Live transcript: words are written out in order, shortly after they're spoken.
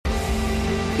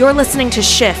You're listening to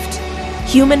Shift,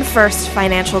 Human First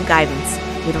Financial Guidance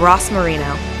with Ross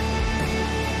Marino.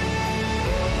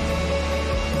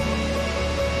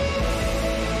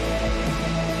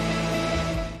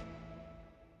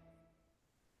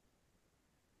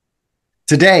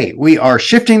 Today, we are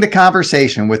shifting the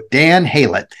conversation with Dan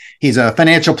Haylett. He's a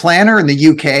financial planner in the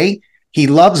UK. He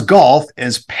loves golf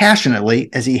as passionately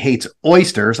as he hates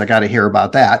oysters. I got to hear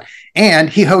about that. And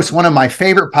he hosts one of my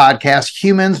favorite podcasts,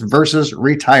 Humans versus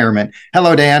Retirement.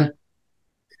 Hello, Dan.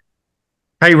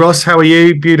 Hey, Ross. How are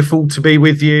you? Beautiful to be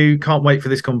with you. Can't wait for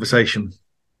this conversation.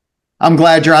 I'm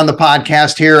glad you're on the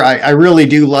podcast here. I really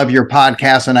do love your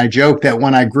podcast. And I joke that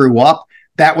when I grew up,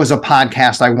 that was a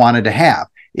podcast I wanted to have,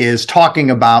 is talking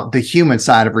about the human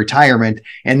side of retirement.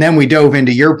 And then we dove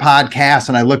into your podcast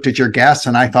and I looked at your guests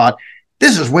and I thought,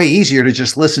 this is way easier to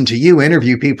just listen to you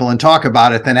interview people and talk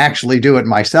about it than actually do it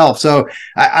myself. So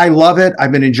I love it.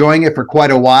 I've been enjoying it for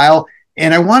quite a while.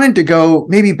 And I wanted to go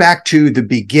maybe back to the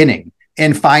beginning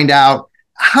and find out,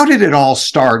 how did it all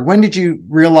start? When did you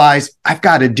realize I've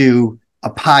got to do a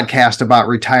podcast about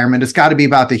retirement? It's got to be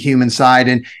about the human side.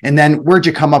 And then where'd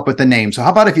you come up with the name? So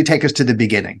how about if you take us to the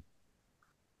beginning?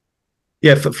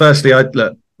 Yeah, firstly, I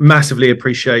massively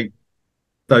appreciate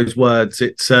those words.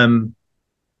 It's,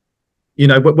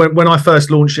 when I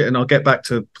first launched it, and I'll get back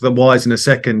to the whys in a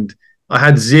second, I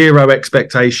had zero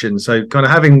expectations. So kind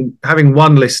of having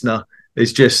one listener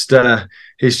is just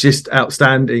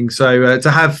outstanding. So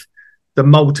to have the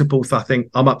multiples, I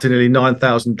think I'm up to nearly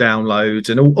 9,000 downloads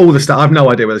and all the stuff. I have no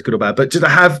idea whether it's good or bad, but just to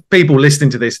have people listening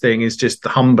to this thing is just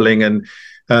humbling and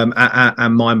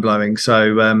mind blowing.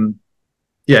 So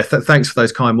thanks for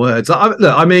those kind words.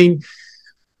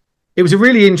 It was a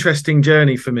really interesting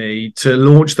journey for me to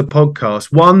launch the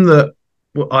podcast, one that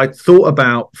I thought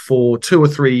about for 2 or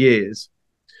 3 years.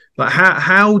 Like,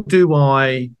 how do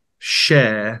I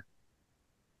share?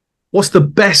 What's the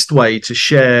best way to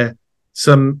share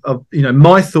some of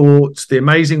my thoughts, the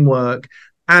amazing work,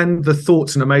 and the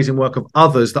thoughts and amazing work of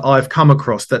others that I've come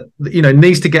across that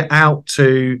needs to get out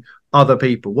to other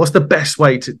people? What's the best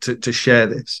way to share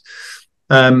this?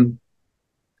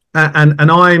 And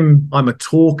I'm a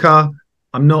talker.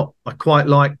 I quite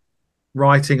like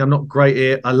writing. I'm not great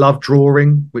here. I love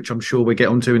drawing, which I'm sure we'll get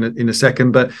onto in a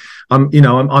second, but I'm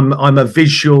a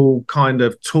visual kind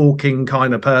of talking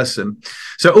kind of person.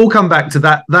 So it all come back to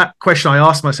that question I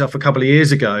asked myself a couple of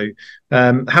years ago.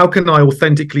 How can I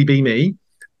authentically be me?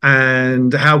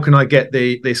 And how can I get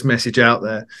this message out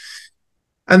there?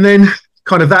 And then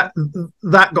kind of that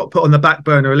got put on the back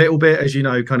burner a little bit, as you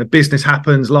know, kind of business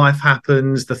happens, life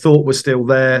happens, the thought was still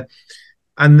there.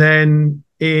 And then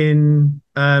in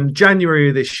January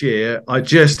of this year, I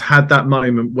just had that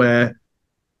moment where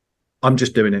I'm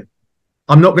just doing it.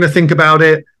 I'm not going to think about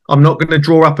it. I'm not going to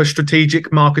draw up a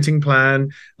strategic marketing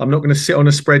plan. I'm not going to sit on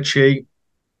a spreadsheet,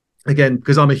 again,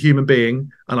 because I'm a human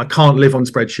being and I can't live on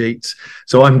spreadsheets.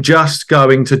 So I'm just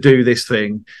going to do this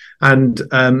thing. And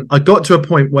I got to a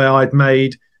point where I'd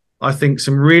made, I think,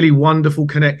 some really wonderful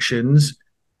connections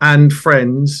and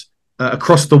friends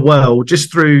across the world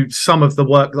just through some of the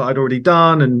work that I'd already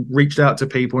done and reached out to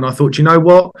people. And I thought, you know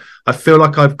what? I feel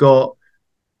like I've got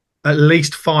at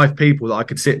least 5 people that I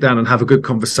could sit down and have a good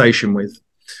conversation with.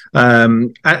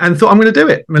 And thought, I'm going to do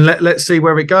it. I mean, let's see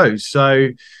where it goes. So,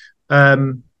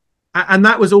 and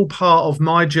that was all part of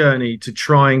my journey to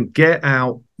try and get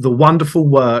out the wonderful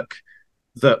work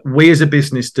that we as a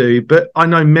business do, but I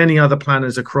know many other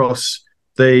planners across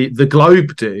the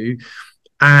globe do,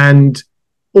 and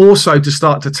also to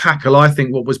start to tackle, I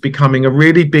think, what was becoming a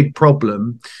really big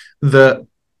problem, that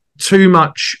too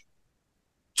much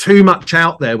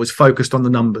out there was focused on the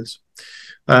numbers.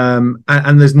 And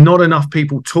there's not enough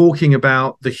people talking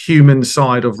about the human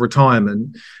side of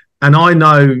retirement. And I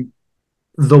know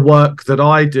the work that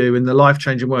I do and the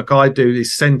life-changing work I do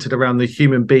is centered around the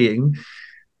human being.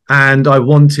 And I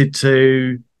wanted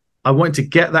to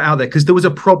get that out there because there was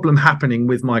a problem happening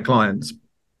with my clients.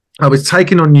 I was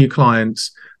taking on new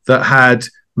clients that had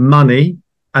money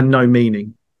and no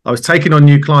meaning. I was taking on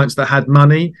new clients that had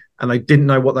money and they didn't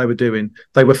know what they were doing.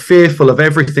 They were fearful of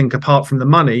everything apart from the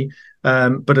money,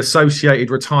 but associated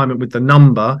retirement with the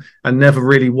number and never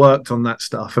really worked on that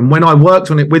stuff. And when I worked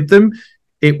on it with them,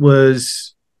 it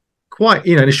was quite,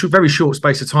 in a very short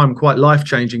space of time, quite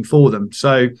life-changing for them.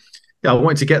 So I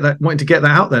wanted to get that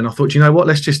out there. And I thought, you know what,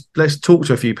 let's talk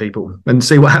to a few people and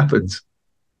see what happens.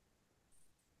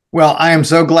 Well, I am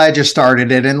so glad you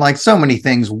started it. And like so many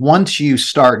things, once you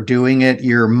start doing it,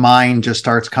 your mind just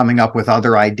starts coming up with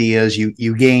other ideas.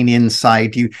 You gain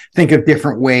insight. You think of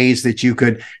different ways that you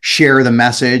could share the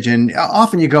message. And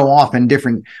often you go off in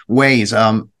different ways.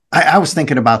 I was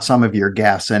thinking about some of your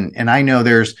guests, and I know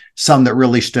there's some that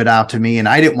really stood out to me, and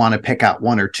I didn't want to pick out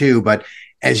one or two, but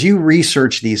as you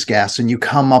research these guests and you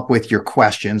come up with your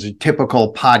questions, a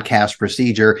typical podcast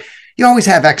procedure, you always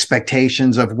have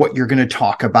expectations of what you're going to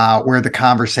talk about, where the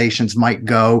conversations might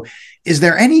go. Is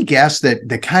there any guest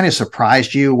that kind of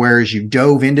surprised you, whereas you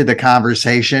dove into the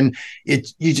conversation,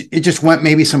 it just went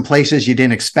maybe some places you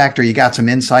didn't expect, or you got some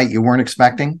insight you weren't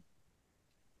expecting?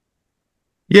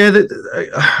 Yeah,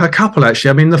 a couple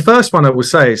actually. I mean, the first one I will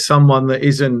say is someone that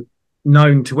isn't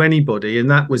known to anybody, and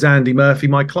that was Andy Murphy,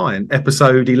 my client,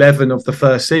 episode 11 of the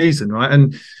first season, right?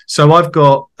 And so I've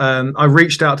got, I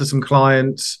reached out to some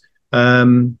clients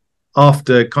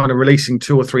after kind of releasing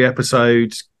 2 or 3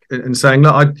 episodes and saying,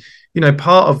 look,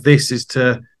 part of this is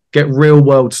to get real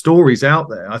world stories out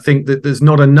there. I think that there's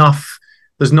not enough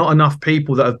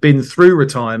people that have been through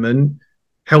retirement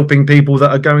helping people that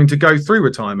are going to go through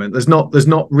retirement. There's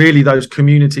not really those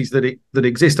communities that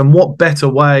exist. And what better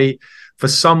way for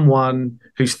someone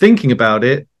who's thinking about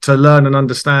it to learn and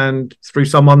understand through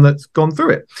someone that's gone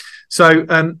through it. So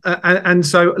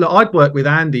so look, I'd worked with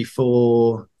Andy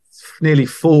for nearly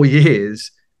 4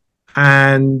 years,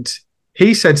 and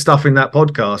he said stuff in that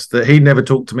podcast that he never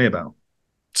talked to me about.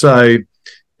 So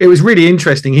it was really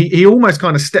interesting. He almost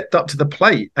kind of stepped up to the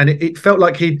plate, and it felt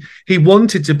like he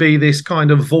wanted to be this kind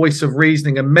of voice of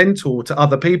reasoning and mentor to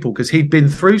other people because he'd been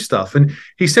through stuff. And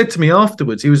he said to me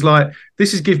afterwards, he was like,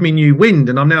 "This has given me new wind,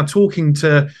 and I'm now talking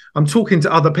to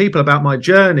other people about my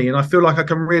journey, and I feel like I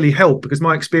can really help because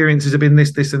my experiences have been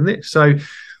this, this, and this." So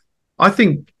I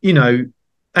think,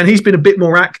 and he's been a bit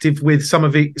more active with some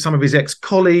of his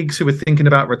ex-colleagues who were thinking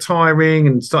about retiring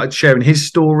and started sharing his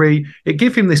story. It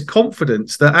gave him this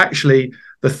confidence that actually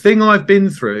the thing I've been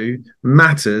through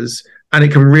matters and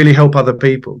it can really help other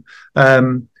people.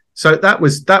 So that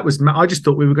was. I just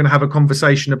thought we were going to have a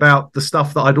conversation about the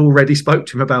stuff that I'd already spoke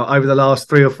to him about over the last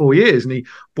 3 or 4 years, and he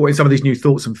brought in some of these new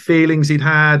thoughts and feelings he'd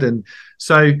had, and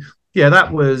so yeah,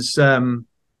 that was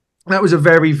a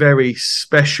very, very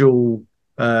special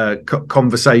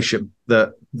conversation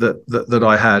that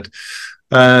I had.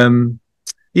 And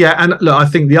look, I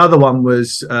think the other one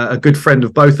was a good friend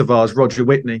of both of ours, Roger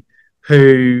Whitney,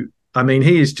 who, I mean,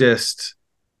 he is just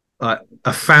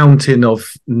a fountain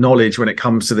of knowledge when it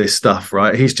comes to this stuff,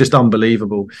 right? He's just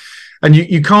unbelievable. And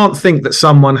you can't think that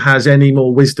someone has any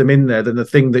more wisdom in there than the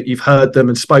thing that you've heard them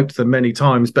and spoke to them many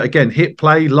times. But again, hit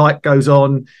play, light goes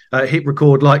on, hit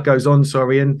record, light goes on,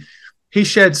 sorry. And he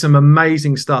shared some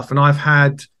amazing stuff, and I've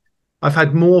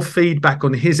had more feedback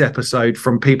on his episode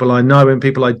from people I know and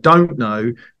people I don't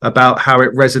know about how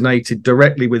it resonated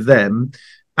directly with them.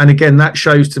 And again, that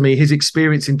shows to me his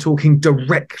experience in talking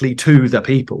directly to the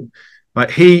people.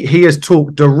 Right? He has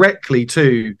talked directly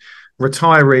to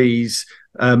retirees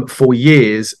for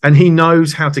years, and he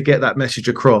knows how to get that message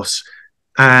across.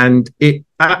 And it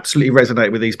absolutely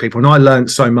resonated with these people. And I learned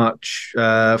so much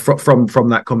from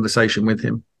that conversation with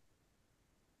him.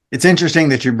 It's interesting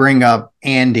that you bring up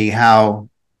Andy, how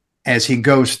as he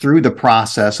goes through the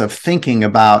process of thinking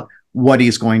about what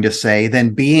he's going to say,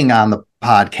 then being on the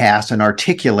podcast and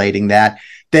articulating that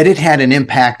it had an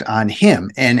impact on him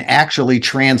and actually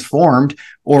transformed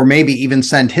or maybe even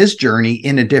sent his journey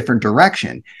in a different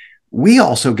direction. We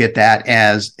also get that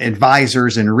as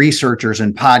advisors and researchers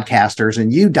and podcasters,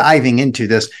 and you diving into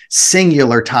this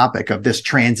singular topic of this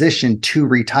transition to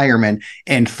retirement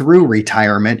and through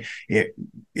retirement.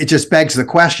 It just begs the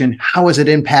question, how has it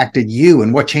impacted you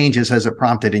and what changes has it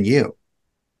prompted in you?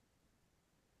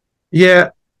 Yeah,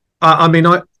 I mean,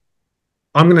 I'm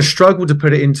going to struggle to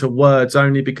put it into words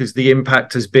only because the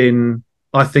impact has been,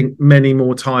 I think, many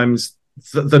more times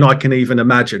than I can even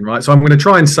imagine, right? So I'm going to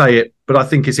try and say it, but I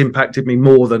think it's impacted me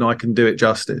more than I can do it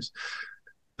justice.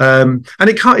 And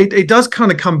it does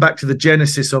kind of come back to the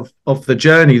genesis of the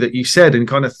journey that you said, and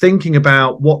kind of thinking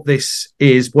about what this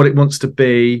is, what it wants to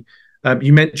be.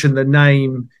 You mentioned the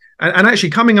name, and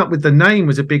actually coming up with the name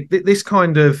was a big, this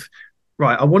kind of,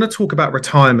 right, I want to talk about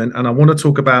retirement and I want to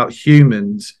talk about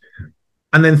humans.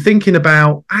 And then thinking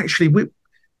about, actually,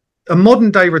 a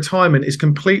modern day retirement is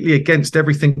completely against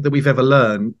everything that we've ever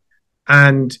learned.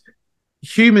 And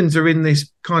humans are in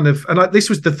this kind of, and this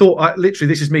was the thought, literally,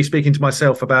 this is me speaking to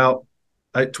myself about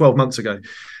 12 months ago.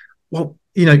 Well,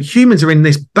 humans are in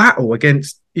this battle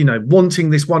against, wanting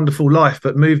this wonderful life,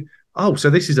 but move. Oh,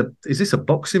 so is this a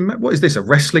boxing match? What is this? A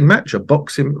wrestling match? A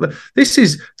boxing? This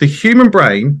is the human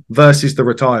brain versus the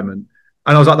retirement.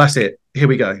 And I was like, that's it. Here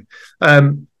we go.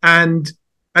 And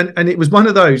it was one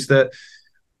of those that,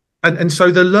 and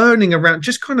so the learning around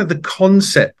just kind of the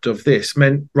concept of this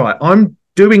meant, right, I'm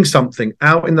doing something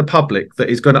out in the public that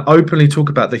is going to openly talk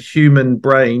about the human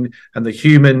brain and the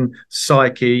human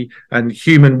psyche and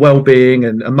human well-being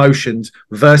and emotions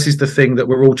versus the thing that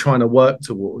we're all trying to work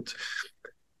towards.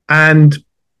 And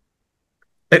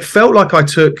it felt like I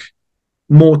took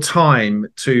more time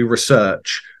to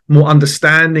research, more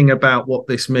understanding about what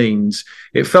this means.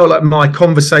 It felt like my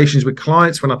conversations with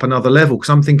clients went up another level, because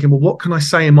I'm thinking, well, what can I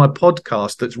say in my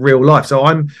podcast that's real life? So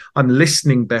I'm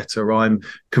listening better, I'm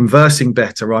conversing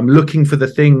better, I'm looking for the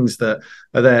things that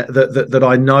are there that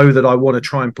I know that I want to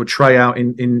try and portray out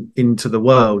into the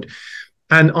world.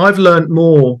 And I've learned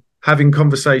more having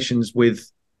conversations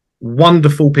with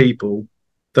wonderful people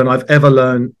than I've ever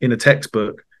learned in a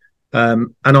textbook.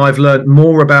 And I've learned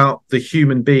more about the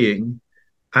human being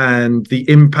and the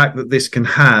impact that this can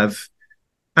have.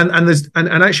 And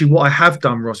actually what I have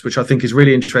done, Ross, which I think is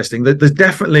really interesting, that there's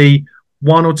definitely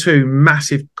one or two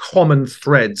massive common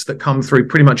threads that come through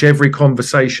pretty much every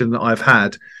conversation that I've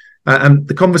had. And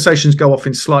the conversations go off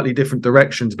in slightly different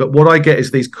directions, but what I get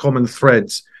is these common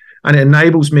threads, and it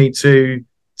enables me to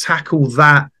tackle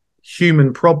that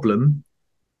human problem,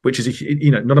 which is,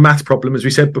 not a math problem, as we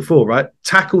said before, right?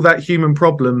 Tackle that human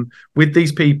problem with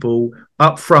these people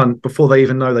up front before they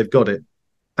even know they've got it.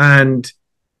 And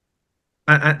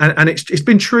it's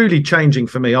been truly changing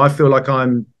for me. I feel like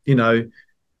I'm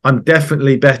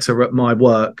definitely better at my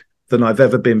work than I've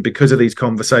ever been because of these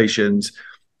conversations.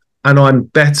 And I'm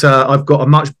better. I've got a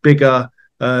much bigger,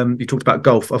 you talked about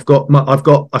golf. I feel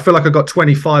like I've got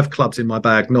 25 clubs in my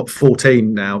bag, not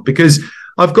 14 now, because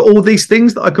I've got all these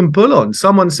things that I can pull on.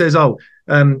 Someone says,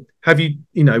 have you,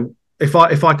 if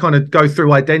I kind of go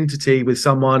through identity with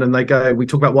someone and we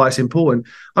talk about why it's important,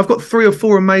 I've got 3 or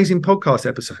 4 amazing podcast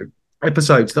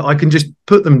episodes that I can just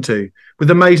put them to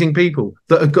with amazing people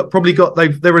that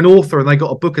have they're an author and they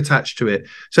got a book attached to it.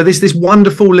 So there's this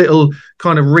wonderful little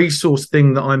kind of resource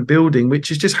thing that I'm building, which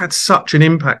has just had such an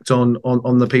impact on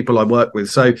the people I work with.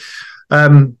 So,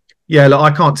 look,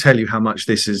 I can't tell you how much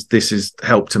this has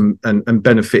helped and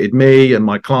benefited me and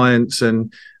my clients,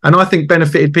 and I think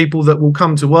benefited people that will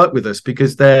come to work with us,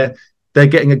 because they're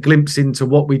getting a glimpse into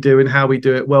what we do and how we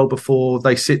do it well before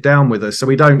they sit down with us. So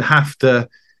we don't have to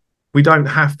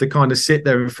kind of sit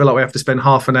there and feel like we have to spend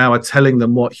half an hour telling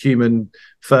them what human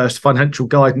first financial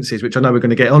guidance is, which I know we're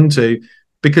going to get onto,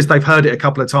 because they've heard it a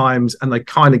couple of times and they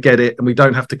kind of get it, and we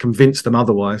don't have to convince them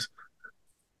otherwise.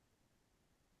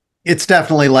 It's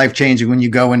definitely life-changing when you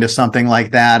go into something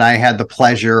like that. I had the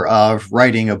pleasure of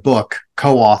writing a book,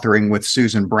 co-authoring with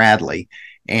Susan Bradley.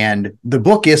 And the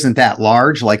book isn't that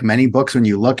large, like many books when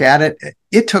you look at it.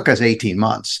 It took us 18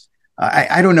 months.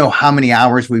 I don't know how many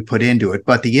hours we put into it,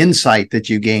 but the insight that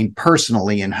you gain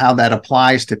personally and how that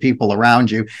applies to people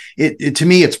around you, to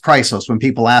me, it's priceless. When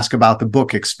people ask about the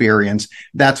book experience,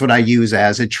 that's what I use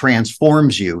as it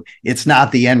transforms you. It's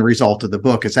not the end result of the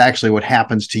book. It's actually what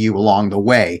happens to you along the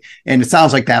way. And it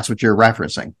sounds like that's what you're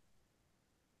referencing.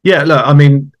 Yeah, look, I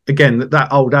mean, again,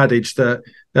 that old adage that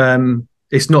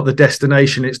it's not the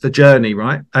destination, it's the journey,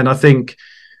 right? And I think,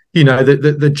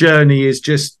 the journey is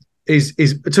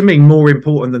to me more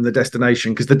important than the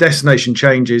destination, because the destination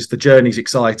changes, the journey's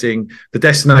exciting, the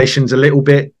destination's a little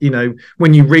bit,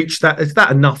 when you reach that, it's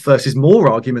that enough versus more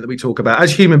argument that we talk about.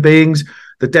 As human beings,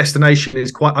 the destination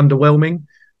is quite underwhelming.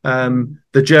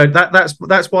 The journey,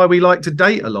 that's why we like to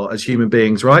date a lot as human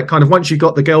beings, right? Kind of once you've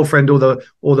got the girlfriend or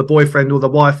the boyfriend or the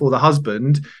wife or the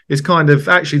husband, is kind of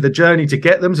actually the journey to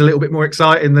get them is a little bit more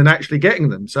exciting than actually getting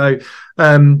them. So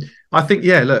I think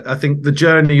the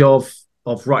journey of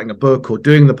writing a book or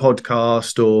doing the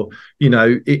podcast, or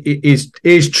it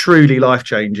is truly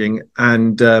life-changing,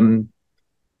 and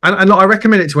I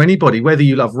recommend it to anybody, whether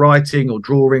you love writing or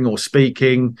drawing or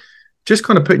speaking. Just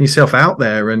kind of putting yourself out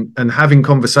there and having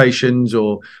conversations,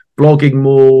 or blogging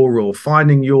more, or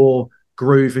finding your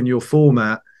groove and your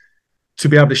format to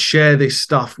be able to share this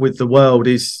stuff with the world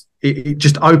it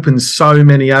just opens so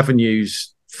many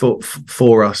avenues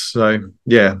for us. So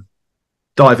yeah,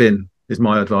 dive in is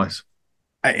my advice.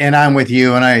 And I'm with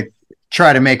you. And I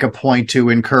try to make a point to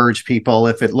encourage people,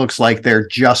 if it looks like they're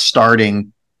just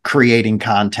starting creating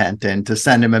content, and to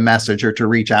send them a message or to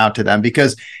reach out to them,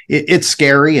 because it's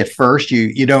scary at first.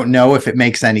 You don't know if it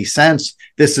makes any sense.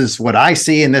 This is what I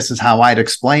see, and this is how I'd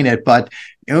explain it. But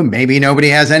maybe nobody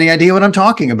has any idea what I'm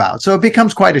talking about. So it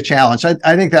becomes quite a challenge.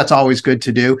 I think that's always good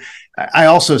to do. I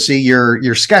also see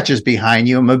your sketches behind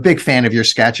you. I'm a big fan of your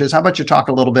sketches. How about you talk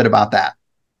a little bit about that?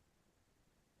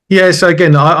 Yeah. So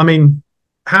again, I mean,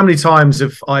 how many times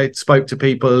have I spoke to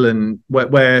people and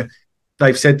where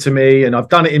they've said to me, and I've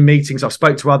done it in meetings, I've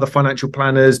spoke to other financial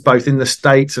planners, both in the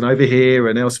States and over here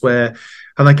and elsewhere,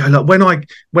 And I go, like,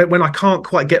 when I can't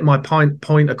quite get my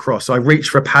point across, I reach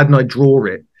for a pad and I draw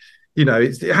it. You know,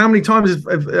 it's how many times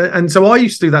and so I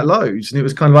used to do that loads, and it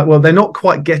was kind of like, well, they're not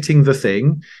quite getting the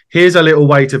thing. Here's a little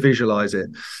way to visualize it.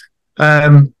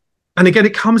 And again,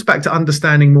 it comes back to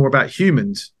understanding more about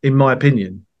humans, in my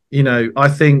opinion. You know, I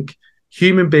think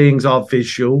human beings are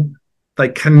visual. They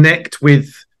connect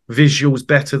with visuals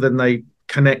better than they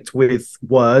connect with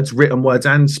words, written words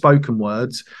and spoken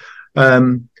words.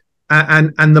 And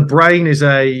the brain is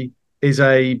a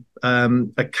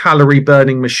calorie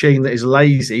burning machine that is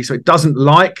lazy, so it doesn't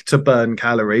like to burn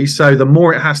calories. So the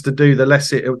more it has to do,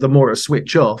 the more it'll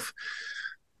switch off.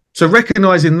 So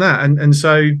recognizing that, and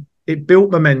so it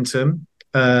built momentum.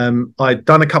 I'd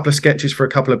done a couple of sketches for a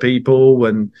couple of people,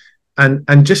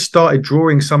 and just started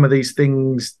drawing some of these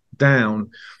things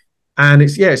down. And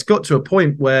it's got to a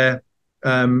point where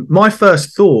my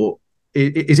first thought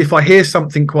is, if I hear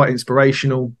something quite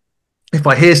inspirational, if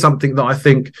I hear something that I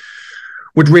think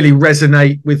would really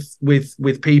resonate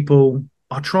with people,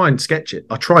 I'll try and sketch it.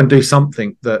 I'll try and do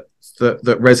something that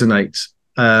resonates.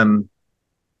 Look,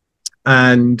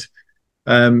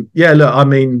 I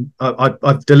mean,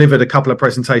 I've delivered a couple of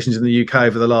presentations in the UK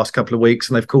over the last couple of weeks,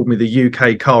 and they've called me the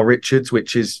UK Carl Richards,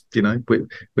 which is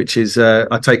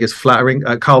I take as flattering.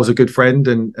 Carl's a good friend,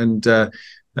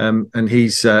 and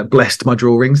he's blessed my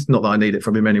drawings. Not that I need it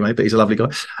from him anyway, but he's a lovely guy.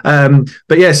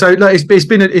 But yeah, so like,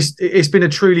 it's been a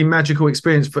truly magical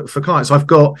experience for clients. So I've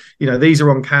got, these are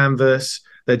on canvas.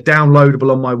 They're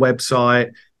downloadable on my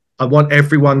website. I want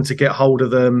everyone to get hold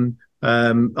of them.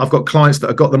 I've got clients that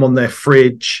have got them on their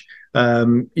fridge.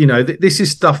 This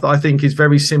is stuff that I think is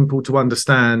very simple to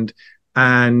understand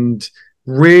and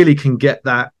really can get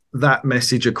that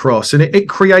message across, and it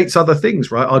creates other things,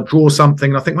 right? I'll draw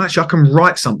something and I think, well, actually I can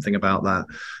write something about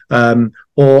that,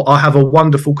 or I have a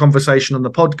wonderful conversation on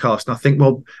the podcast and I think,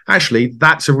 well, actually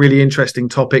that's a really interesting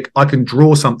topic, I can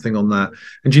draw something on that.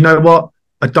 And you know what,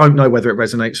 I don't know whether it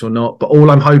resonates or not, but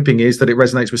all I'm hoping is that it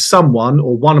resonates with someone,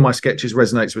 or one of my sketches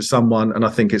resonates with someone, and I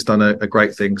think it's done a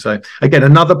great thing. So again,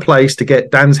 another place to get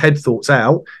Dan's head thoughts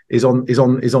out is on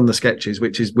the sketches,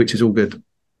 which is all good.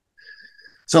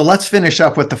 So let's finish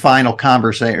up with the final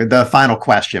conversation, the final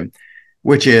question,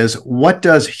 which is, what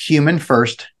does human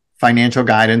first financial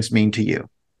guidance mean to you?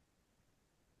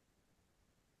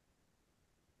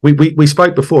 We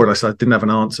spoke before and I said I didn't have an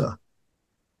answer.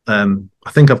 I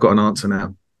think I've got an answer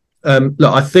now.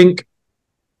 Look, I think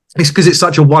it's because it's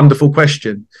such a wonderful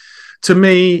question. To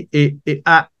me, it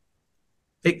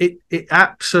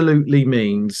absolutely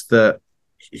means that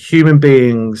human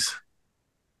beings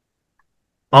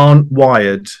aren't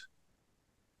wired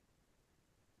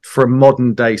for a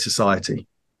modern day society.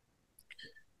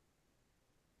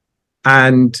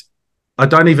 And I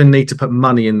don't even need to put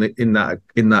money in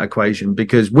that equation,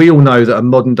 because we all know that a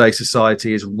modern day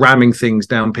society is ramming things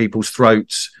down people's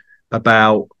throats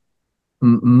about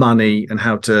money and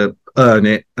how to earn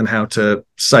it and how to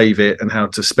save it and how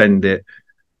to spend it.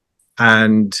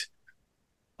 And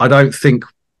I don't think,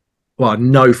 well, I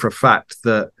know for a fact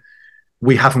that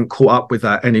we haven't caught up with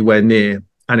that anywhere near,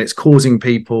 and it's causing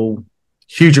people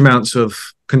huge amounts of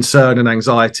concern and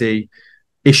anxiety,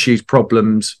 issues,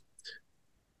 problems.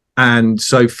 And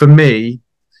so for me,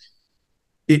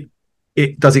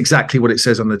 it does exactly what it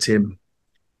says on the tin.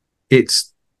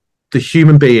 It's the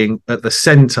human being at the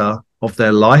center of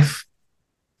their life,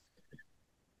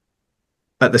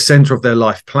 at the center of their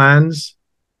life plans,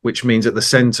 which means at the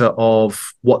center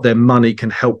of what their money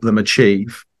can help them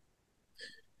achieve.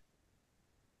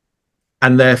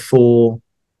 And therefore,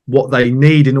 what they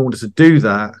need in order to do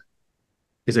that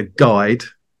is a guide,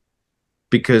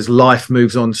 because life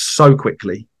moves on so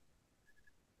quickly.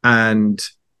 And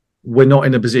we're not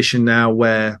in a position now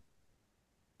where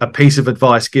a piece of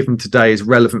advice given today is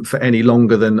relevant for any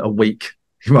longer than a week,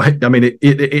 right? I mean,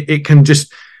 it can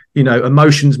just,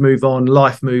 emotions move on,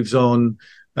 life moves on.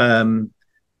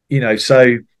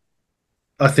 So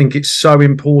I think it's so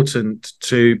important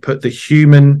to put the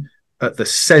human at the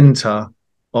center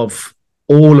of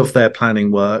all of their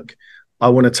planning work. I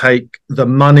want to take the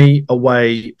money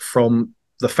away from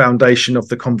the foundation of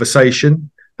the conversation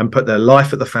and put their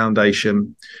life at the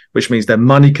foundation, which means their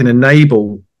money can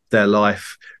enable their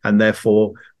life, and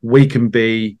therefore we can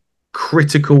be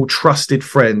critical, trusted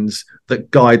friends that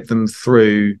guide them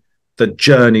through the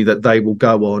journey that they will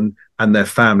go on and their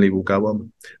family will go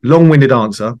on. Long-winded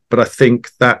answer, but I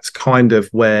think that's kind of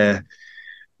where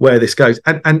this goes.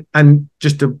 And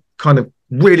just to kind of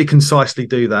really concisely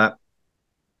do that,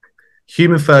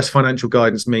 human first financial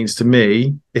guidance means, to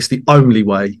me, it's the only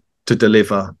way to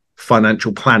deliver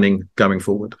financial planning going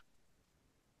forward.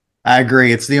 I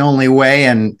agree. It's the only way.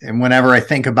 And whenever I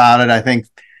think about it, I think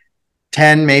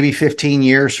 10, maybe 15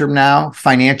 years from now,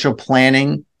 financial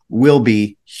planning will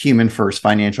be human first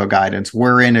financial guidance.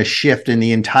 We're in a shift in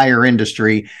the entire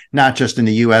industry, not just in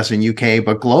the US and UK,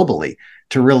 but globally,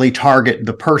 to really target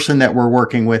the person that we're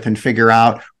working with and figure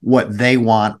out what they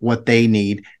want, what they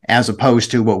need, as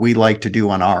opposed to what we like to do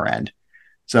on our end.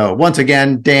 So once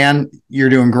again, Dan, you're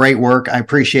doing great work. I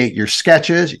appreciate your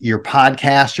sketches, your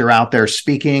podcast. You're out there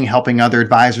speaking, helping other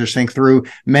advisors think through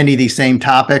many of these same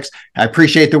topics. I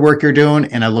appreciate the work you're doing,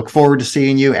 and I look forward to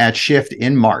seeing you at Shift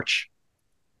in March.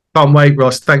 Can't wait,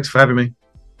 Ross. Thanks for having me.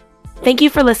 Thank you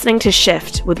for listening to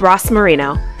Shift with Ross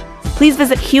Marino. Please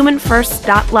visit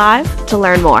humanfirst.live to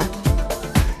learn more.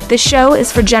 This show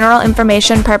is for general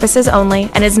information purposes only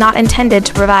and is not intended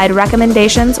to provide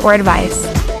recommendations or advice.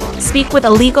 Speak with a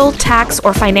legal, tax,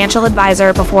 or financial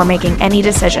advisor before making any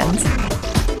decisions.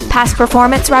 Past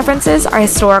performance references are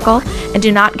historical and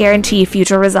do not guarantee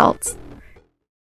future results.